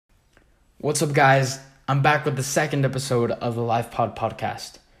What's up, guys? I'm back with the second episode of the LifePod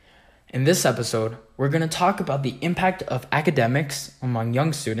podcast. In this episode, we're going to talk about the impact of academics among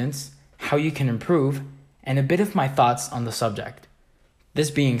young students, how you can improve, and a bit of my thoughts on the subject.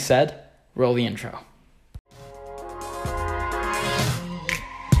 This being said, roll the intro.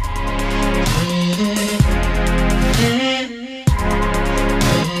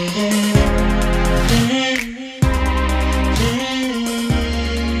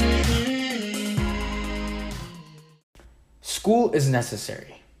 School is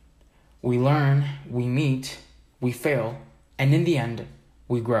necessary. We learn, we meet, we fail, and in the end,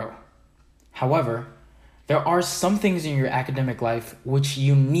 we grow. However, there are some things in your academic life which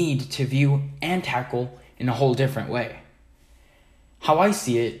you need to view and tackle in a whole different way. How I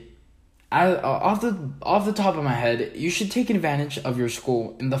see it, off the top of my head, you should take advantage of your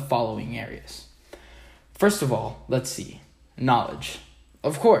school in the following areas. First of all, let's see. Knowledge.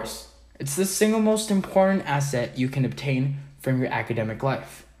 Of course, it's the single most important asset you can obtain from your academic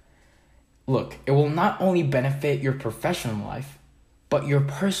life. Look, it will not only benefit your professional life, but your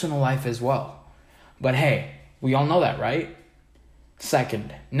personal life as well. But hey, we all know that, right?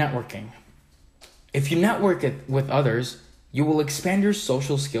 Second, networking. If you network with others, you will expand your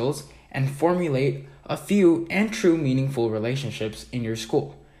social skills and formulate a few and true meaningful relationships in your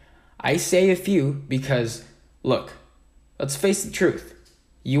school. I say a few because, look, let's face the truth.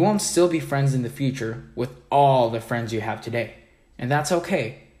 You won't still be friends in the future with all the friends you have today. And that's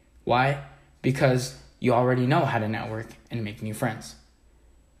okay. Why? Because you already know how to network and make new friends.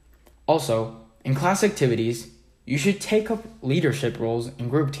 Also, in class activities, you should take up leadership roles in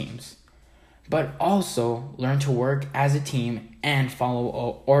group teams, but also learn to work as a team and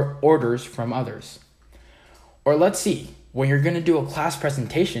follow orders from others. Or let's see, when you're going to do a class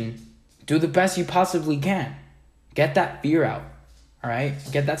presentation, do the best you possibly can. Get that fear out. All right,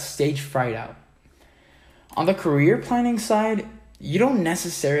 get that stage fright out. On the career planning side, you don't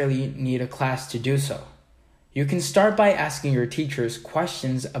necessarily need a class to do so. You can start by asking your teachers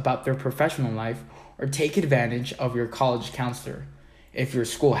questions about their professional life or take advantage of your college counselor if your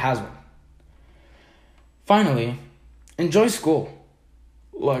school has one. Finally, enjoy school.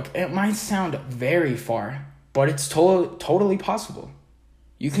 Look, it might sound very far, but it's totally possible.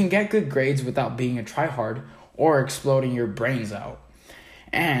 You can get good grades without being a tryhard or exploding your brains out.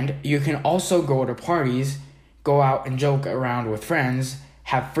 And you can also go to parties, go out and joke around with friends,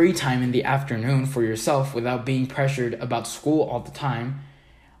 have free time in the afternoon for yourself without being pressured about school all the time,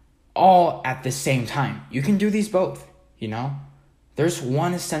 all at the same time. You can do these both, There's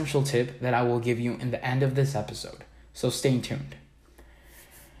one essential tip that I will give you in the end of this episode, so stay tuned.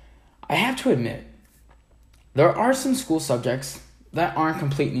 I have to admit, there are some school subjects that aren't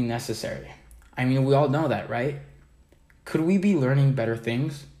completely necessary. I mean, we all know that, right? Could we be learning better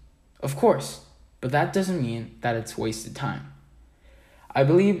things? Of course, but that doesn't mean that it's wasted time. I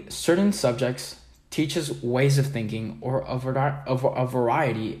believe certain subjects teach us ways of thinking or a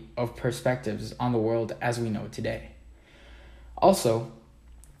variety of perspectives on the world as we know it today. Also,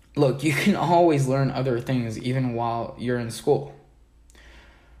 look, you can always learn other things even while you're in school.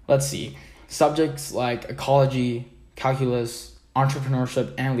 Let's see, subjects like ecology, calculus,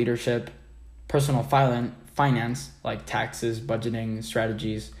 entrepreneurship and leadership, personal finance like taxes, budgeting,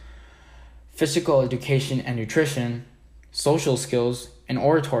 strategies, physical education and nutrition, social skills, and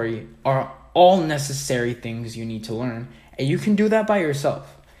oratory are all necessary things you need to learn, and you can do that by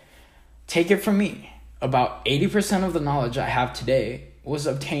yourself. Take it from me, about 80% of the knowledge I have today was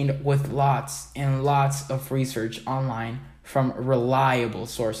obtained with lots and lots of research online from reliable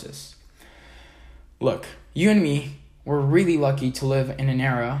sources. Look, you and me, we're really lucky to live in an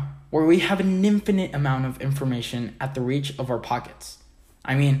era where we have an infinite amount of information at the reach of our pockets.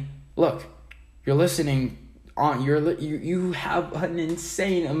 I mean, look, you're listening on you have an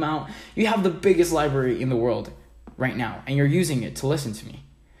insane amount. You have the biggest library in the world right now, and you're using it to listen to me.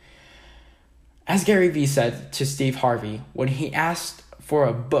 As Gary Vee said to Steve Harvey when he asked for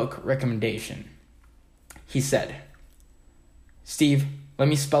a book recommendation, he said, "Steve, let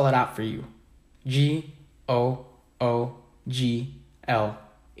me spell it out for you. GOOGLE.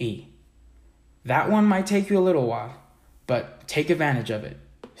 That one might take you a little while, but take advantage of it.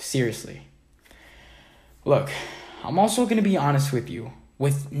 Seriously." Look, I'm also going to be honest with you,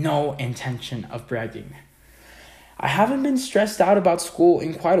 with no intention of bragging. I haven't been stressed out about school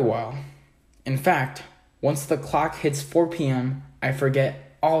in quite a while. In fact, once the clock hits 4 p.m., I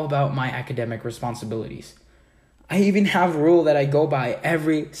forget all about my academic responsibilities. I even have a rule that I go by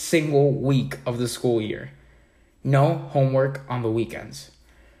every single week of the school year. No homework on the weekends.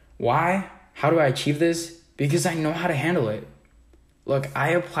 Why? How do I achieve this? Because I know how to handle it. Look, I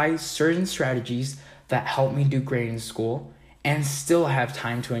apply certain strategies that help me do great in school and still have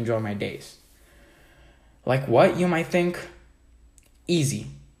time to enjoy my days. Like what, you might think? Easy.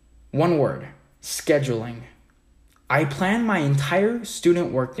 One word: scheduling. I plan my entire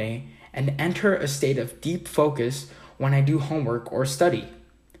student workday and enter a state of deep focus when I do homework or study.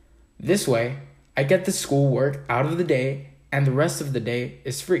 This way, I get the schoolwork out of the day and the rest of the day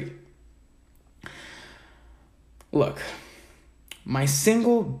is free. Look, my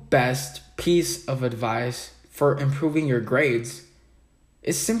single best piece of advice for improving your grades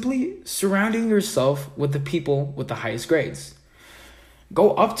is simply surrounding yourself with the people with the highest grades.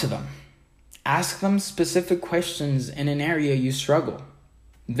 Go up to them. Ask them specific questions in an area you struggle.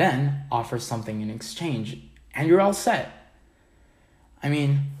 Then offer something in exchange, and you're all set. I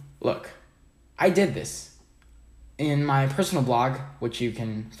mean, look, I did this. In my personal blog, which you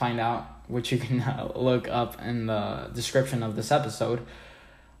can look up in the description of this episode,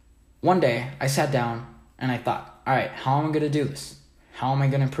 one day I sat down and I thought, all right, how am I going to do this? How am I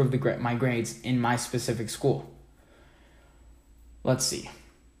going to improve my grades in my specific school? Let's see.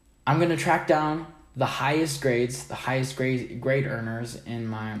 I'm going to track down the highest grade earners in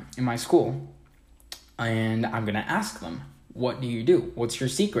my school, and I'm going to ask them, what do you do? What's your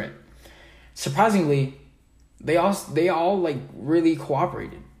secret? Surprisingly, they all like really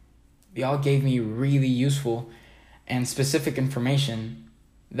cooperated. They all gave me really useful and specific information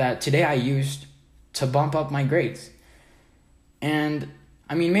that today I used to bump up my grades. And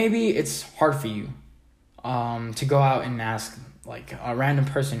I mean, maybe it's hard for you to go out and ask like a random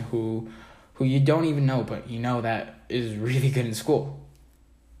person who you don't even know, but you know that is really good in school.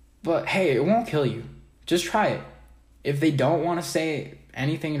 But hey, it won't kill you. Just try it. If they don't want to say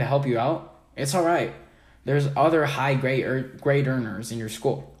anything to help you out, it's all right. There's other high grade earners in your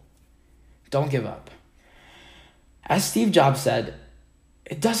school. Don't give up. As Steve Jobs said,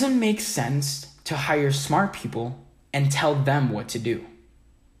 it doesn't make sense to hire smart people and tell them what to do.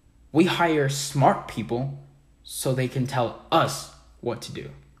 We hire smart people so they can tell us what to do.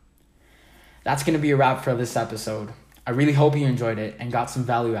 That's going to be a wrap for this episode. I really hope you enjoyed it and got some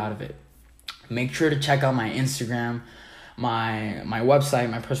value out of it. Make sure to check out my Instagram, my website,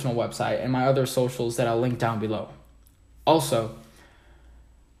 my personal website, and my other socials that I'll link down below. Also,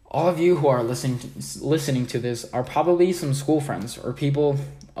 all of you who are listening to this are probably some school friends or people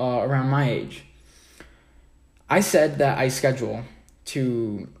around my age. I said that I schedule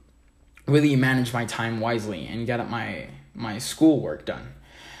to really manage my time wisely and get my schoolwork done.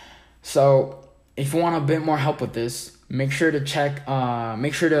 So if you want a bit more help with this, make sure to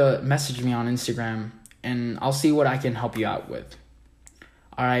message me on Instagram and I'll see what I can help you out with.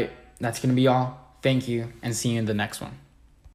 All right, that's going to be all. Thank you and see you in the next one.